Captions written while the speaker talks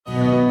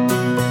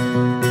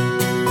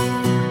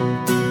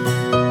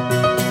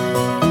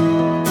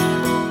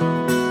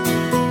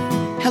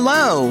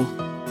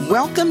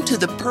Welcome to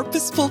the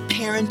Purposeful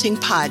Parenting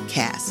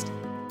Podcast.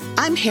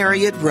 I'm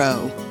Harriet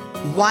Rowe,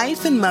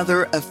 wife and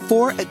mother of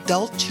 4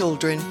 adult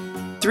children,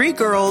 3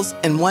 girls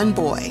and 1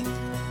 boy,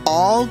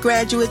 all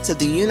graduates of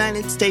the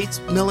United States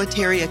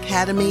Military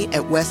Academy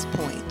at West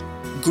Point.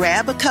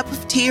 Grab a cup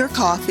of tea or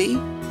coffee,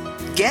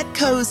 get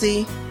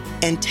cozy,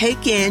 and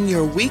take in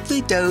your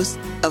weekly dose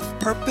of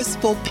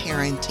purposeful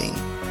parenting.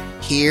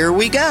 Here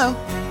we go.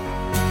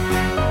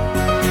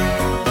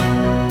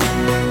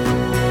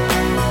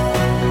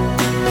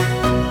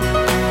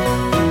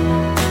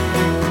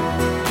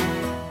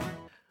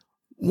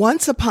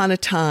 Once upon a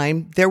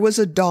time, there was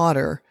a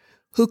daughter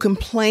who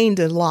complained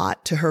a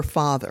lot to her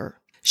father.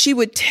 She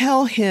would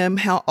tell him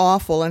how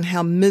awful and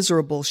how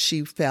miserable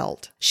she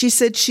felt. She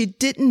said she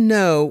didn't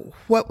know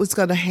what was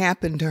going to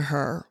happen to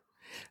her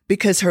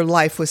because her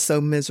life was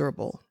so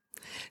miserable.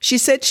 She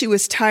said she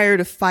was tired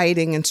of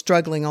fighting and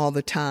struggling all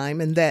the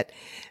time, and that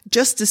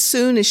just as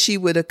soon as she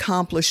would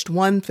accomplish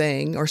one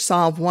thing or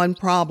solve one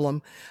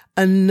problem,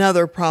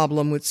 another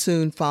problem would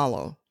soon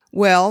follow.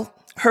 Well,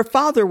 her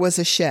father was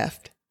a chef.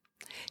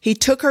 He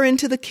took her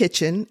into the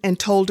kitchen and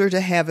told her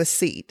to have a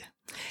seat.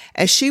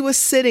 As she was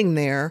sitting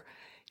there,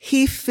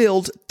 he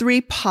filled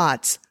 3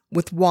 pots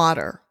with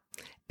water,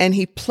 and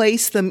he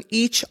placed them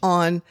each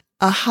on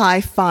a high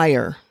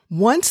fire.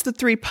 Once the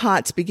 3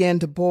 pots began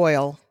to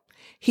boil,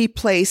 he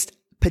placed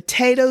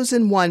potatoes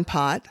in one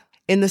pot.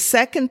 In the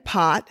second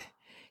pot,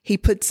 he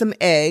put some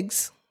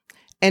eggs,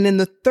 and in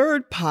the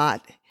third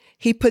pot,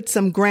 he put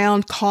some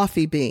ground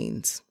coffee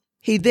beans.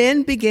 He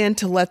then began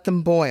to let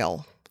them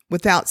boil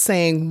without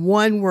saying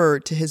one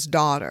word to his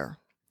daughter.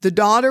 The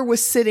daughter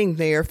was sitting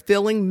there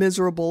feeling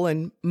miserable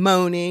and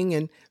moaning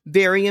and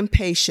very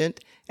impatient,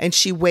 and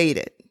she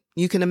waited.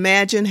 You can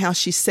imagine how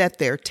she sat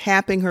there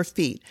tapping her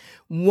feet,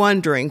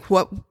 wondering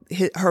what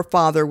her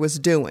father was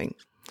doing.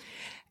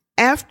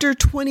 After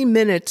 20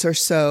 minutes or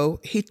so,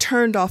 he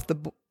turned off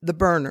the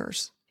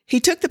burners.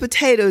 He took the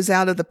potatoes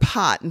out of the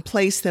pot and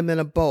placed them in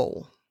a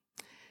bowl.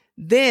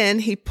 Then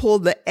he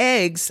pulled the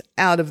eggs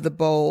out of the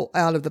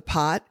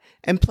pot,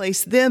 and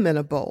placed them in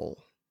a bowl.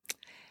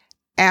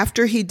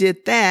 After he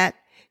did that,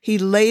 he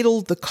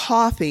ladled the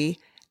coffee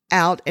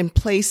out and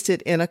placed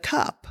it in a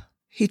cup.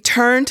 He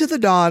turned to the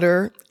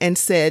daughter and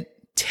said,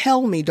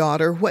 "Tell me,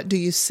 daughter, what do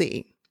you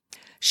see?"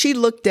 She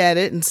looked at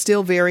it and,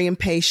 still very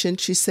impatient,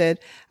 she said,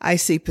 "I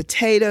see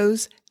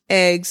potatoes,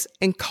 eggs,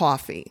 and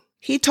coffee."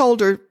 He told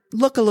her,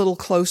 "Look a little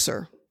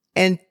closer,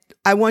 and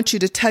I want you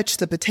to touch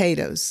the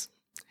potatoes."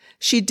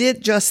 She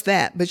did just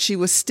that, but she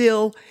was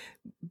still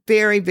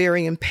very,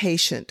 very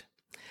impatient.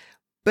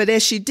 But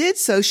as she did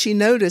so, she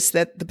noticed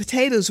that the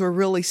potatoes were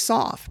really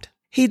soft.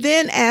 He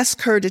then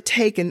asked her to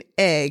take an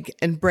egg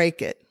and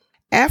break it.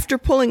 After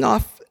pulling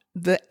off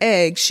the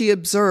egg, she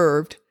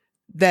observed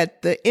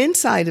that the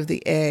inside of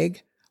the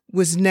egg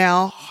was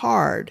now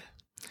hard,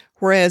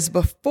 whereas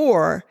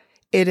before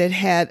it had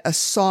had a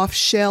soft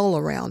shell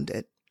around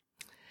it.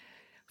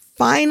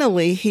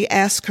 Finally, he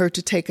asked her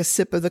to take a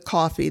sip of the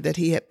coffee that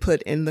he had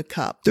put in the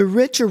cup. The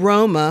rich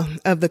aroma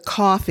of the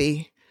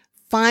coffee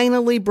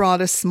finally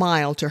brought a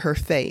smile to her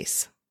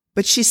face.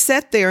 But she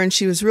sat there and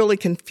she was really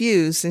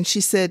confused, and she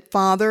said,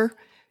 "Father,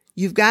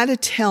 you've got to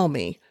tell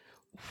me,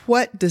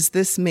 what does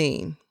this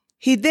mean?"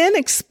 He then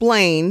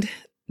explained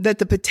that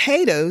the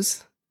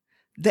potatoes,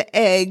 the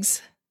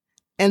eggs,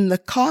 and the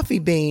coffee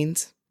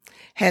beans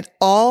had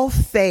all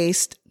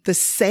faced the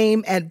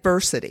same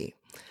adversity.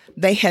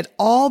 They had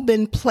all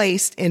been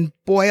placed in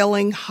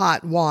boiling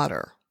hot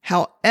water.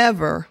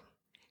 However,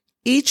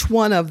 each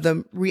one of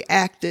them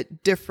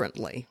reacted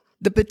differently.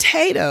 The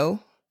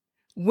potato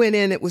went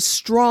in, it was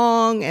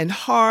strong and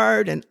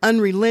hard and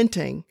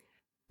unrelenting.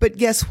 But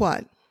guess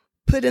what?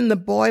 Put in the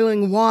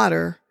boiling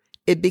water,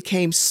 it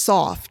became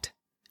soft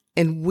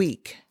and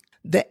weak.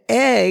 The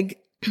egg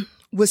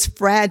was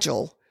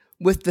fragile,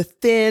 with the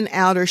thin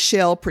outer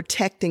shell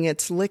protecting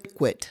its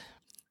liquid.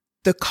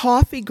 The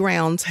coffee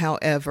grounds,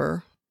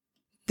 however,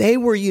 they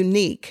were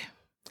unique.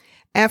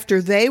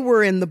 After they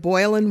were in the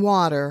boiling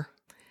water,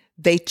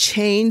 they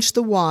changed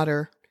the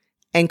water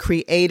and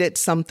created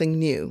something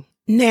new.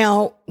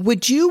 Now,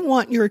 would you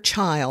want your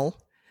child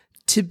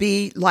to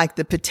be like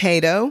the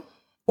potato,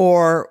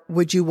 or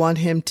would you want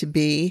him to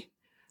be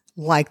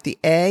like the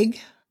egg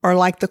or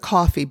like the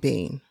coffee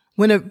bean?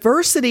 When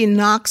adversity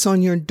knocks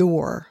on your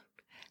door,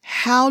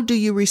 how do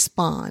you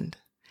respond?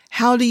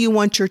 How do you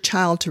want your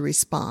child to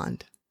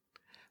respond?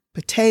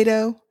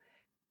 Potato,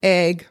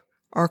 egg,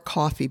 or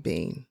coffee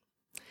bean?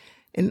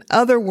 In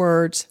other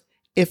words,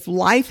 if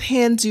life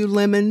hands you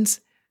lemons,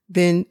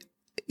 then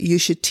you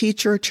should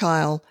teach your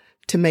child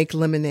to make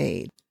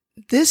lemonade.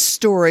 This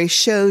story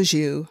shows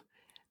you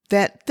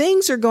that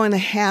things are going to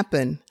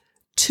happen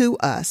to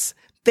us.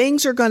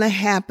 Things are going to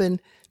happen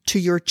to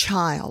your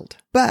child.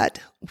 But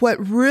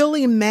what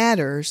really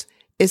matters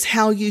is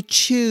how you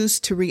choose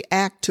to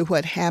react to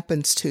what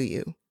happens to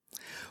you.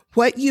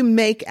 What you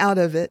make out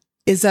of it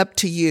is up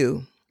to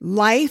you.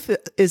 Life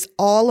is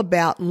all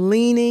about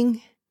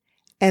leaning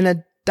and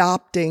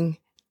adapting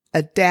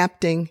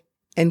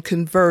and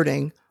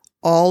converting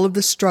all of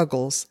the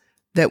struggles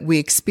that we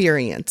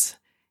experience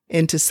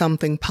into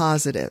something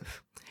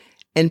positive.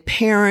 And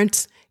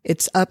parents,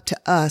 it's up to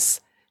us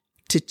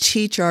to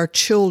teach our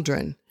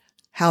children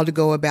how to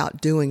go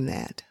about doing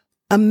that.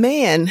 A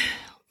man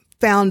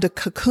found a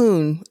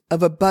cocoon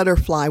of a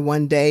butterfly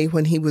one day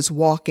when he was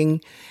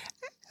walking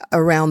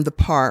around the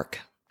park.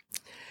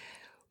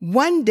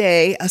 One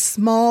day, a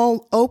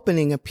small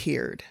opening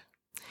appeared.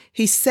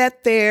 He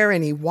sat there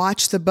and he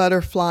watched the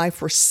butterfly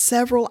for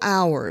several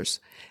hours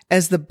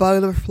as the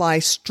butterfly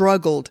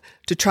struggled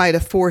to try to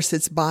force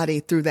its body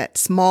through that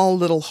small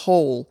little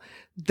hole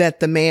that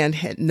the man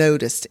had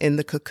noticed in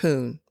the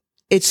cocoon.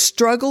 It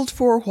struggled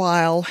for a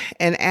while,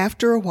 and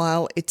after a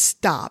while, it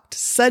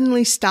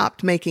suddenly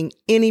stopped making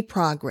any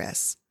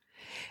progress.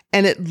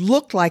 And it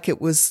looked like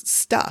it was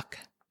stuck.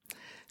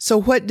 So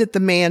what did the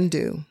man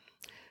do?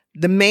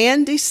 The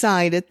man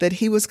decided that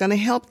he was going to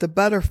help the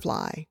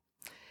butterfly.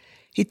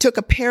 He took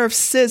a pair of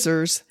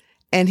scissors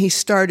and he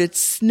started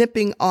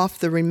snipping off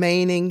the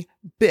remaining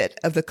bit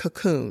of the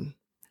cocoon.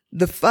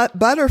 The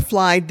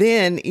butterfly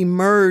then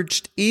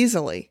emerged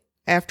easily.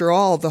 After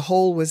all, the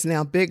hole was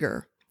now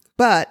bigger.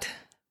 But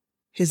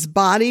his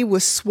body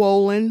was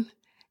swollen,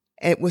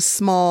 it was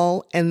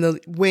small, and the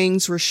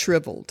wings were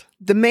shriveled.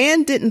 The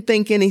man didn't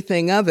think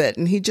anything of it,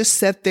 and he just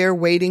sat there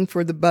waiting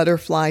for the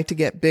butterfly to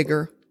get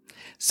bigger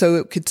so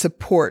it could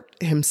support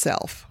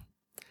himself.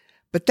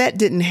 But that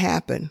didn't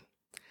happen.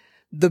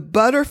 The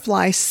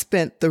butterfly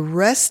spent the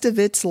rest of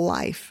its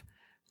life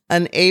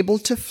unable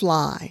to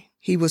fly.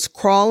 He was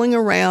crawling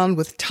around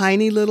with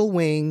tiny little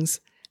wings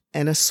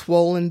and a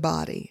swollen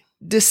body.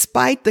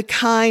 Despite the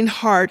kind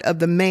heart of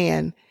the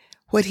man,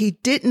 what he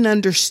didn't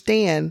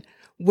understand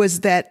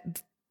was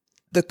that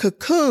the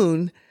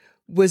cocoon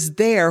was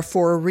there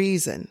for a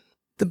reason.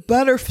 The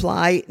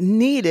butterfly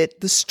needed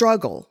the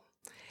struggle.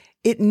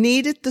 It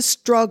needed the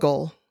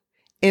struggle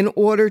in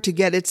order to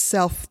get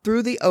itself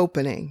through the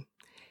opening.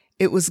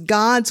 It was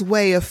God's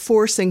way of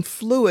forcing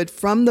fluid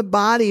from the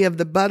body of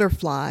the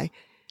butterfly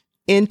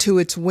into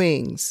its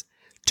wings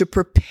to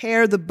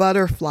prepare the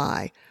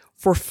butterfly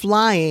for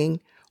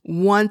flying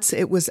once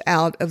it was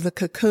out of the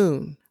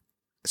cocoon.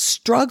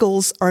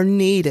 Struggles are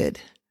needed.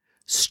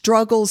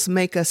 Struggles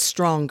make us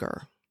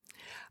stronger.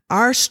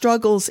 Our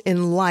struggles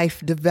in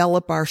life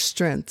develop our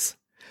strengths.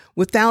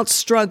 Without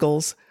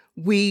struggles,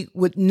 we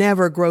would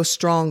never grow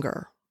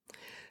stronger.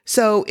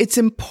 So it's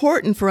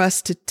important for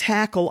us to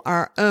tackle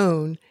our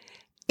own,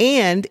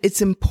 and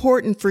it's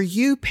important for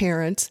you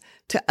parents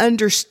to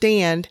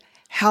understand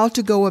how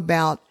to go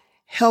about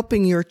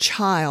helping your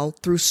child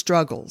through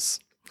struggles.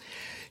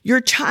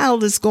 Your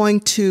child is going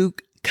to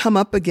come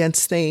up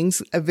against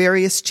things,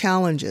 various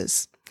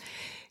challenges.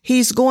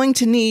 He's going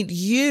to need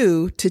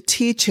you to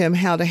teach him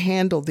how to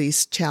handle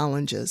these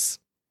challenges.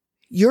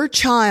 Your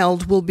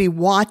child will be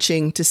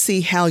watching to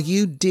see how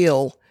you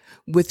deal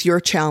with your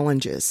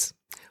challenges,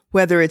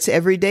 whether it's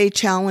everyday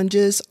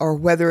challenges or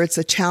whether it's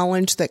a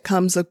challenge that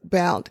comes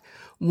about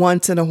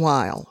once in a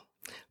while.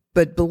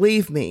 But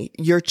believe me,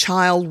 your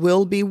child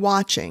will be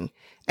watching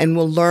and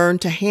will learn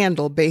to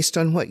handle based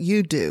on what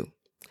you do.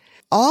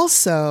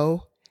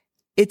 Also,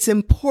 it's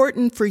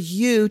important for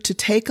you to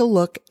take a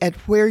look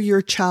at where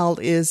your child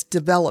is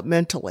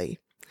developmentally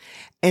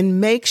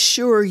and make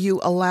sure you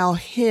allow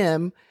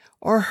him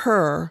or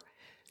her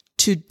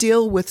to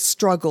deal with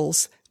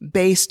struggles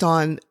based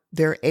on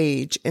their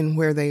age and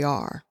where they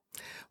are.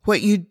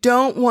 What you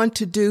don't want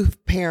to do,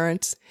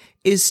 parents,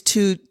 is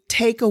to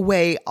take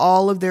away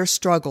all of their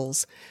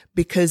struggles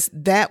because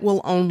that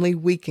will only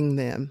weaken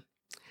them.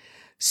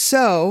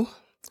 So,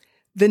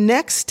 the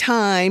next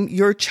time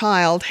your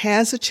child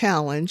has a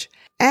challenge,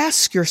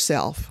 ask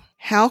yourself,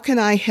 how can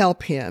I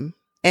help him?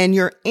 And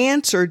your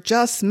answer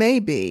just may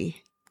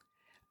be,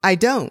 I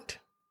don't.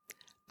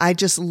 I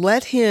just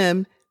let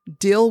him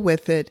deal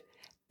with it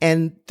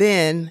and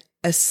then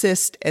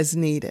assist as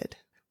needed.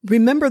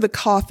 Remember the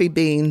coffee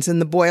beans in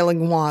the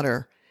boiling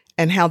water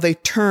and how they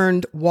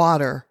turned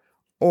water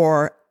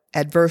or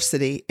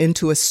adversity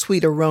into a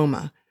sweet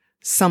aroma,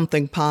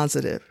 something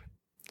positive.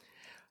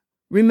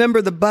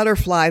 Remember the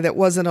butterfly that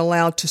wasn't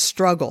allowed to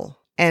struggle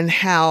and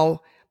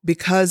how,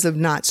 because of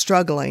not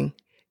struggling,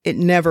 it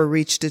never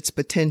reached its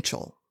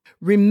potential.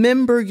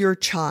 Remember your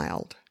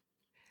child.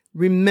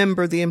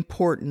 Remember the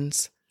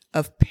importance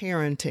of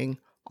parenting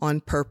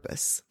on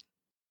purpose.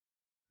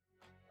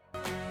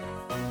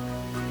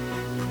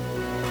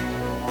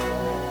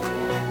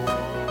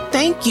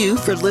 Thank you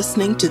for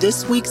listening to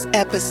this week's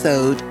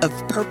episode of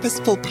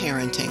Purposeful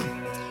Parenting.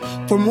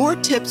 For more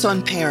tips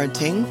on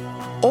parenting,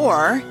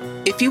 or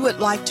if you would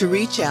like to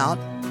reach out,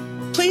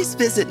 please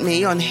visit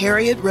me on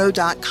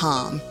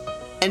HarrietRowe.com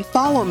and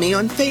follow me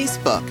on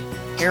Facebook,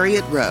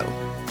 Harriet Rowe.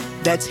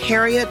 That's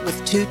Harriet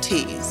with 2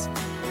 T's.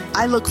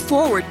 I look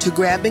forward to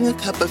grabbing a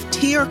cup of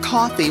tea or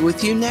coffee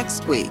with you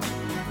next week.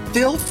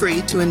 Feel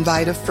free to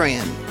invite a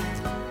friend.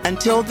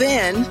 Until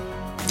then,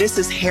 this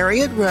is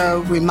Harriet Rowe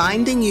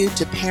reminding you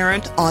to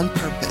parent on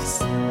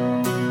purpose.